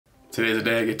Today's the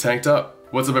day I get tanked up.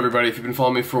 What's up everybody? If you've been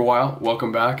following me for a while,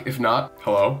 welcome back. If not,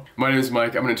 hello. My name is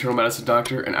Mike, I'm an internal medicine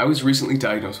doctor, and I was recently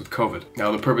diagnosed with COVID.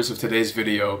 Now the purpose of today's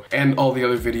video, and all the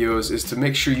other videos, is to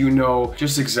make sure you know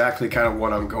just exactly kind of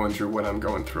what I'm going through when I'm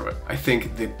going through it. I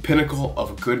think the pinnacle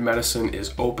of good medicine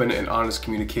is open and honest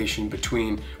communication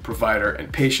between provider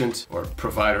and patient, or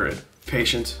provider and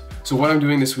patient. So what I'm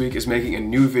doing this week is making a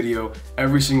new video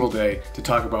every single day to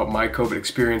talk about my COVID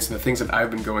experience and the things that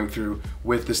I've been going through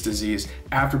with this disease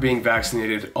after being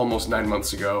vaccinated almost 9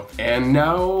 months ago, and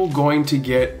now going to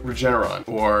get Regeneron,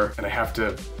 and I have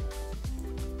to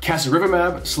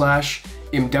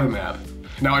casirivimab/imdevimab.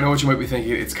 Now I know what you might be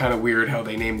thinking, it's kind of weird how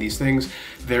they name these things.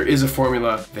 There is a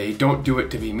formula, they don't do it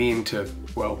to be mean to,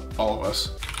 well, all of us.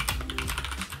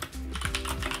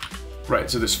 Right,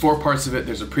 so there's 4 parts of it.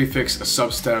 There's a prefix, a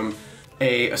substem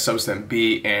A, a substem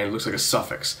B, and it looks like a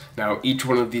suffix. Now, each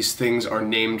one of these things are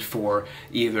named for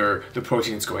either the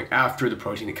protein it's going after, the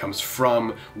protein it comes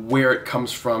from, where it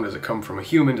comes from. Does it come from a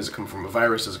human? Does it come from a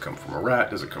virus? Does it come from a rat?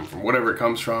 Does it come from whatever it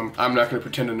comes from? I'm not going to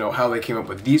pretend to know how they came up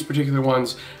with these particular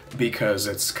ones because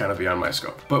it's kind of beyond my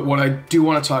scope. But what I do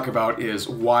want to talk about is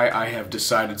why I have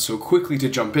decided so quickly to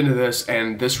jump into this,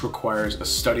 and this requires a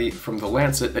study from The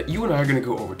Lancet that you and I are going to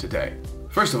go over today.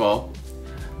 First of all,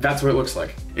 that's what it looks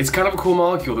like. It's kind of a cool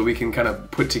molecule that we can kind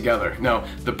of put together. Now,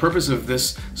 the purpose of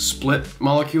this split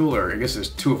molecule, or I guess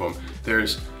there's 2 of them,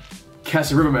 there's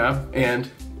casirivimab and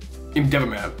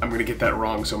imdevimab. I'm gonna get that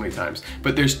wrong so many times.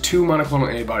 But there's 2 monoclonal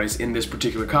antibodies in this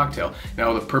particular cocktail.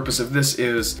 Now, the purpose of this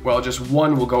is, well, just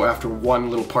one will go after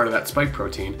one little part of that spike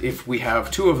protein. If we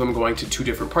have 2 of them going to 2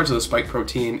 different parts of the spike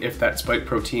protein, if that spike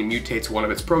protein mutates one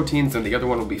of its proteins, then the other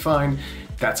one will be fine.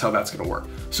 That's how that's gonna work.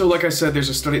 So like I said, there's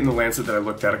a study in The Lancet that I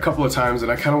looked at a couple of times,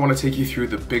 and I kind of want to take you through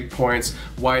the big points,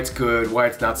 why it's good, why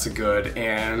it's not so good,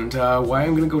 and why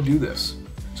I'm gonna go do this.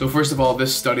 So first of all,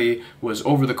 this study was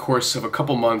over the course of a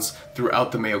couple months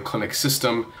throughout the Mayo Clinic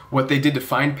system. What they did to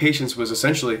find patients was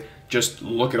essentially just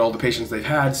look at all the patients they've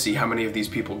had, see how many of these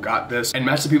people got this, and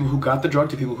match the people who got the drug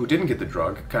to people who didn't get the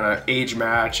drug, kind of age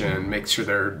match and make sure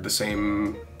they're the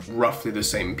same, roughly the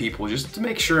same people, just to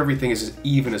make sure everything is as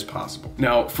even as possible.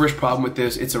 Now, first problem with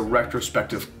this, it's a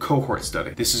retrospective cohort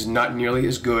study. This is not nearly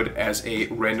as good as a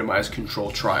randomized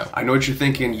controlled trial. I know what you're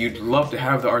thinking, you'd love to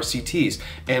have the RCTs,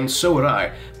 and so would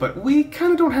I, but we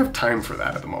kind of don't have time for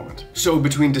that at the moment. So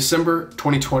between December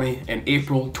 2020 and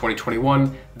April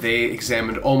 2021, they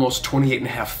examined almost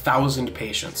 28,500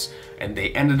 patients, and they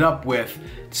ended up with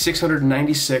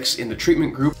 696 in the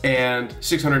treatment group and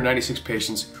 696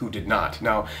 patients who did not.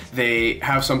 Now, they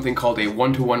have something called a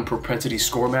 1-to-1 propensity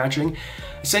score matching.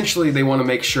 Essentially, they want to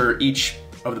make sure each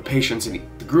of the patients in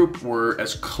the group were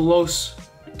as close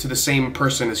to the same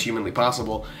person as humanly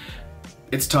possible.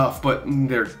 It's tough, but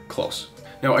they're close.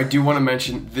 Now, I do want to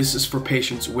mention this is for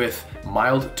patients with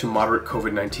mild to moderate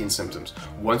COVID-19 symptoms.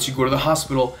 Once you go to the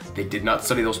hospital, they did not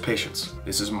study those patients.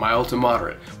 This is mild to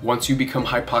moderate. Once you become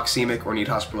hypoxemic or need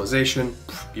hospitalization,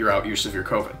 you're out, you're severe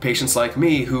COVID. Patients like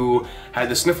me who had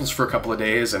the sniffles for a couple of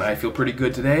days and I feel pretty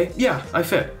good today, yeah, I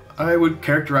fit. I would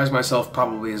characterize myself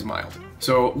probably as mild.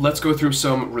 So let's go through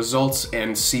some results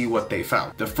and see what they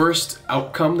found. The first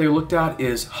outcome they looked at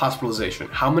is hospitalization.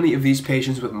 How many of these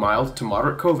patients with mild to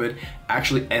moderate COVID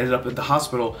actually ended up at the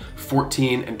hospital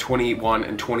 14 and 21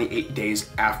 and 28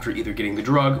 days after either getting the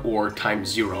drug or time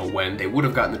 0 when they would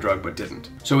have gotten the drug but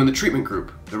didn't. So in the treatment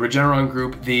group, the Regeneron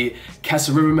group, the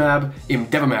casirivimab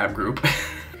imdevimab group,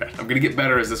 I'm gonna get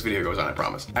better as this video goes on, I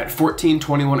promise. At 14,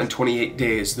 21, and 28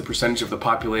 days, the percentage of the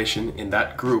population in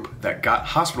that group that got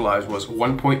hospitalized was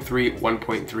 1.3,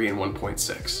 1.3, and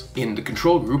 1.6. In the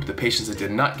control group, the patients that did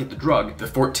not get the drug, the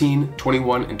 14,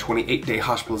 21, and 28 day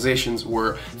hospitalizations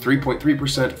were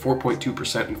 3.3%,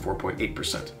 4.2%, and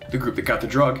 4.8%. The group that got the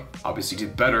drug obviously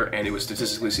did better, and it was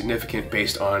statistically significant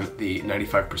based on the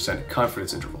 95%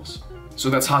 confidence intervals. So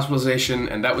that's hospitalization,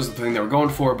 and that was the thing they were going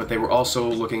for, but they were also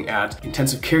looking at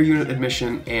intensive care unit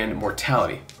admission and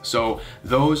mortality. So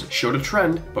those showed a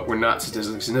trend, but were not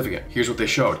statistically significant. Here's what they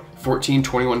showed. 14,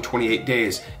 21, 28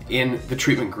 days in the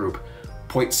treatment group.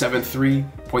 0.73,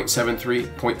 0.73,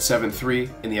 0.73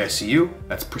 in the ICU,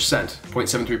 that's percent,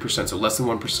 0.73%, so less than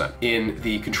 1%. In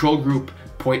the control group,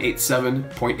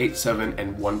 0.87, 0.87,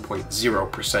 and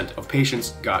 1.0% of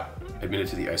patients got admitted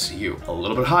to the ICU. A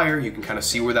little bit higher, you can kind of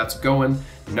see where that's going,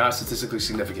 not statistically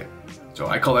significant. So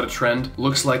I call that a trend.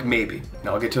 Looks like maybe.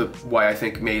 Now I'll get to why I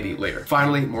think maybe later.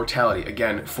 Finally, mortality.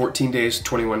 Again, 14 days,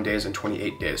 21 days, and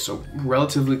 28 days. So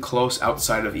relatively close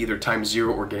outside of either time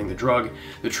 0 or getting the drug.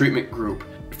 The treatment group,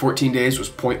 14 days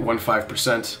was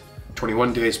 0.15%,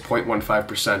 21 days,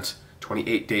 0.15%,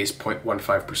 28 days,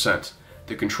 0.15%.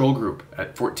 The control group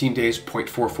at 14 days,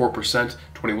 0.44%,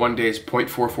 21 days,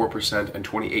 0.44%, and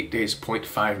 28 days,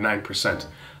 0.59%.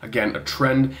 Again, a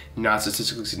trend, not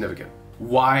statistically significant.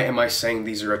 Why am I saying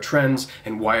these are trends,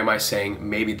 and why am I saying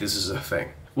maybe this is a thing?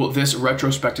 Well, this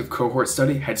retrospective cohort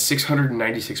study had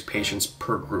 696 patients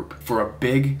per group. For a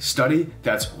big study,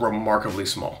 that's remarkably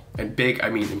small. And big, I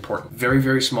mean important. Very,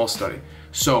 very small study.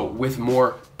 So with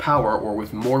more power or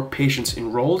with more patients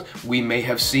enrolled, we may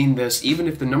have seen this, even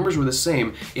if the numbers were the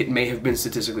same, it may have been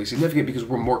statistically significant because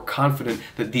we're more confident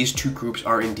that these two groups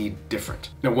are indeed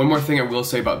different. Now, one more thing I will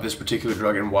say about this particular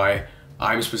drug and why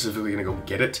I'm specifically gonna go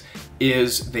get it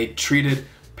is they treated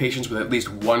patients with at least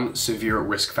one severe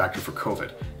risk factor for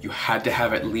COVID. You had to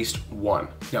have at least one.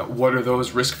 Now, what are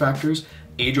those risk factors?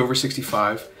 Age over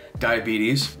 65,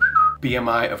 diabetes,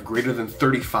 BMI of greater than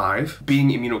 35, being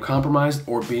immunocompromised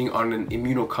or being on an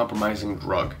immunocompromising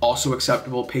drug. Also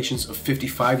acceptable, patients of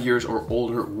 55 years or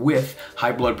older with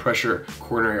high blood pressure,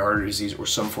 coronary artery disease, or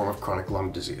some form of chronic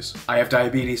lung disease. I have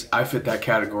diabetes, I fit that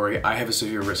category, I have a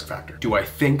severe risk factor. Do I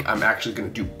think I'm actually gonna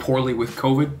do poorly with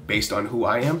COVID based on who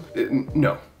I am?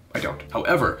 No. I don't.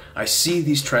 However, I see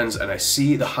these trends and I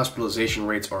see the hospitalization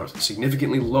rates are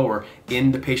significantly lower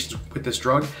in the patients with this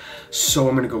drug, so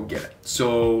I'm gonna go get it.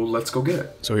 So let's go get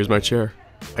it. So here's my chair.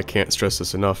 I can't stress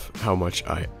this enough, how much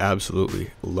I absolutely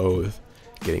loathe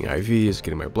getting IVs,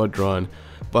 getting my blood drawn,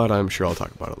 but I'm sure I'll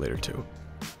talk about it later too.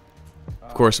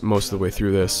 Of course, most of the way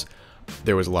through this,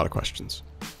 there was a lot of questions.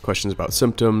 Questions about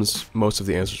symptoms, most of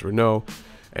the answers were no,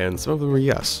 and some of them were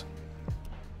yes.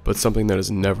 But something that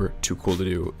is never too cool to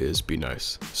do is be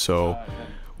nice. So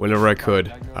whenever I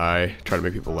could, I try to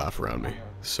make people laugh around me.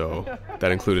 So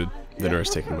that included the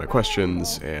nurse taking my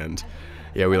questions, and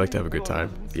yeah, we like to have a good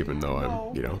time, even though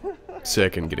I'm, you know,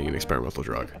 sick and getting an experimental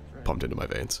drug pumped into my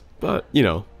veins. But, you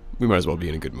know, we might as well be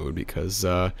in a good mood because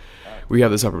we have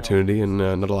this opportunity and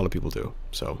not a lot of people do.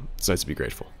 So it's nice to be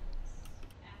grateful.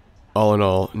 All in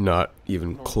all, not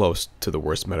even close to the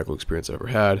worst medical experience I've ever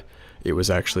had. It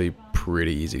was actually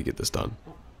pretty easy to get this done.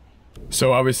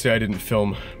 So obviously I didn't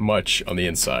film much on the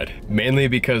inside, mainly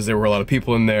because there were a lot of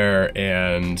people in there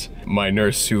and my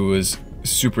nurse, who was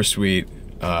super sweet,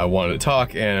 wanted to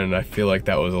talk, and I feel like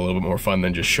that was a little bit more fun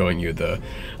than just showing you the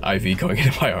IV going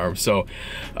into my arm. So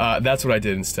that's what I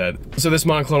did instead. So this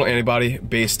monoclonal antibody,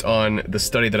 based on the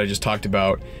study that I just talked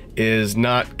about, is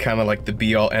not kind of like the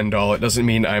be-all end-all. It doesn't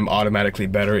mean I'm automatically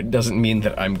better. It doesn't mean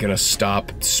that I'm gonna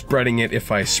stop spreading it if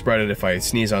I spread it, if I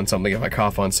sneeze on something, if I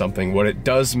cough on something. What it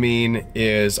does mean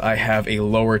is I have a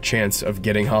lower chance of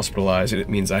getting hospitalized. It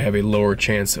means I have a lower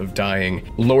chance of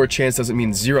dying. Lower chance doesn't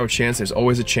mean zero chance. There's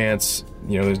always a chance.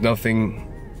 You know, there's nothing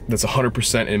that's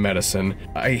 100% in medicine.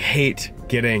 I hate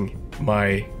getting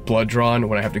my blood drawn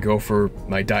when I have to go for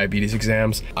my diabetes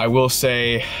exams. I will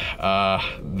say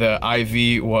the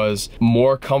IV was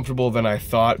more comfortable than I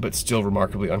thought, but still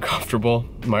remarkably uncomfortable.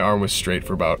 My arm was straight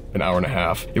for about an hour and a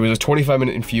half. It was a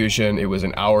 25-minute infusion. It was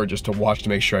an hour just to watch to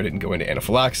make sure I didn't go into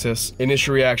anaphylaxis.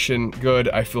 Initial reaction, good.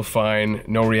 I feel fine.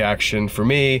 No reaction for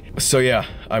me. So yeah,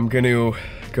 I'm gonna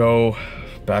go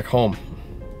back home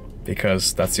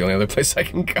because that's the only other place I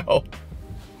can go.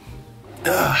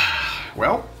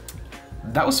 Well,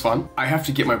 that was fun. I have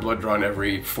to get my blood drawn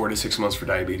every 4 to 6 months for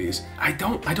diabetes. I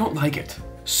don't like it.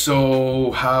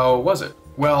 So how was it?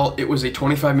 Well, it was a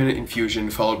 25-minute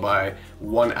infusion followed by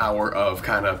 1 hour of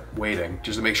kind of waiting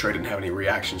just to make sure I didn't have any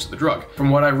reactions to the drug. From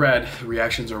what I read,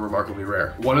 reactions are remarkably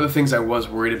rare. One of the things I was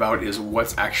worried about is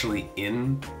what's actually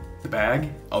in the bag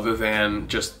other than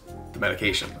just the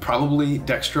medication. Probably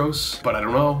dextrose, but I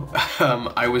don't know.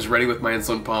 I was ready with my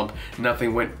insulin pump.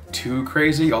 Nothing went too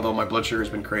crazy, although my blood sugar has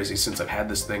been crazy since I've had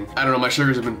this thing. I don't know, my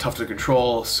sugars have been tough to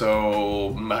control, so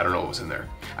I don't know what was in there.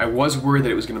 I was worried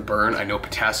that it was gonna burn. I know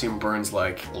potassium burns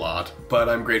like a lot, but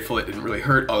I'm grateful it didn't really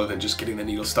hurt other than just getting the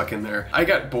needle stuck in there. I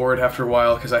got bored after a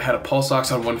while because I had a pulse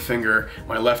ox on one finger.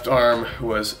 My left arm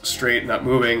was straight, not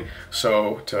moving,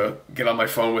 so to get on my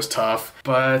phone was tough.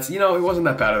 But, you know, it wasn't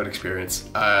that bad of an experience.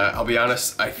 I'll be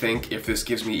honest, I think if this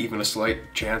gives me even a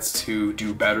slight chance to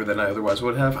do better than I otherwise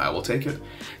would have, I will take it.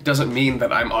 It doesn't mean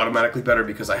that I'm automatically better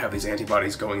because I have these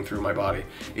antibodies going through my body.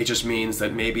 It just means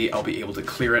that maybe I'll be able to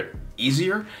clear it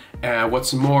easier.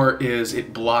 What's more is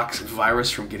it blocks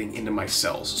virus from getting into my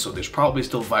cells. So there's probably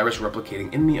still virus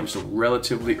replicating in me. I'm still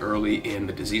relatively early in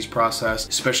the disease process,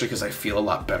 especially because I feel a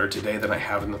lot better today than I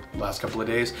have in the last couple of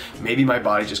days. Maybe my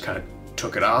body just kind of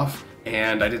took it off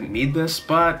and I didn't need this,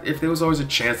 but if there was always a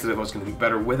chance that I was going to be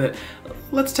better with it,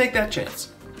 let's take that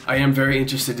chance. I am very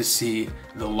interested to see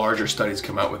the larger studies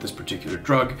come out with this particular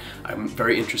drug. I'm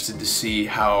very interested to see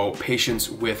how patients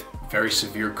with very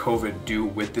severe COVID do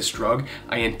with this drug.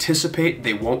 I anticipate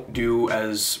they won't do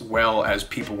as well as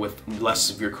people with less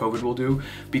severe COVID will do,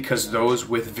 because those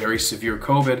with very severe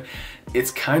COVID,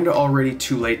 it's kind of already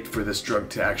too late for this drug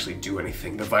to actually do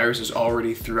anything. The virus is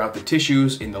already throughout the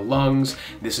tissues, in the lungs.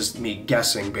 This is me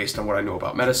guessing based on what I know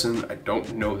about medicine. I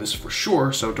don't know this for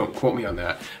sure, so don't quote me on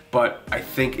that. But I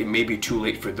think it may be too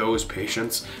late for those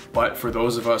patients. But for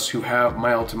those of us who have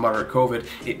mild to moderate COVID,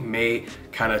 it may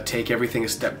kind of take everything a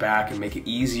step back and make it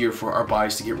easier for our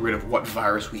bodies to get rid of what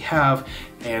virus we have,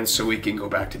 and so we can go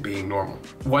back to being normal.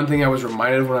 One thing I was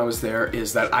reminded when I was there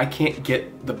is that I can't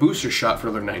get the booster shot for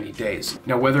another 90 days.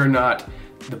 Now, whether or not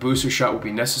the booster shot will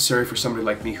be necessary for somebody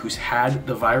like me who's had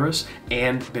the virus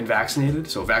and been vaccinated,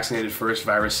 so vaccinated first,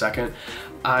 virus second,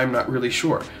 I'm not really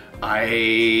sure.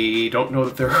 I don't know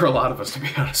that there are a lot of us, to be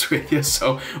honest with you,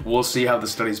 so we'll see how the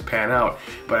studies pan out.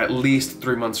 But at least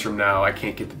 3 months from now, I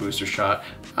can't get the booster shot.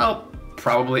 I'll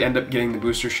probably end up getting the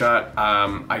booster shot.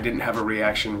 I didn't have a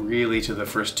reaction really to the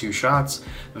first 2 shots.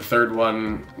 The third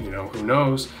one, you know, who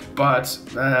knows? But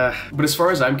as far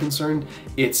as I'm concerned,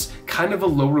 it's kind of a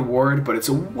low reward, but it's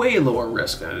a way lower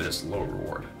risk than it is low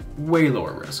reward. Way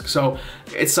lower risk. So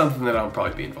it's something that I'll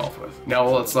probably be involved with. Now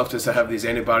all that's left is to have these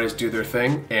antibodies do their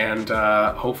thing, and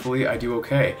hopefully I do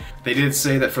okay. They did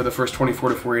say that for the first 24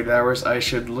 to 48 hours I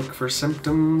should look for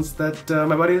symptoms that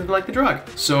my body doesn't like the drug.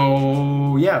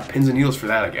 So yeah, pins and needles for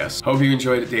that, I guess. Hope you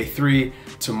enjoyed day 3.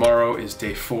 Tomorrow is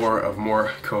day 4 of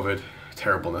more COVID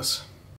terribleness.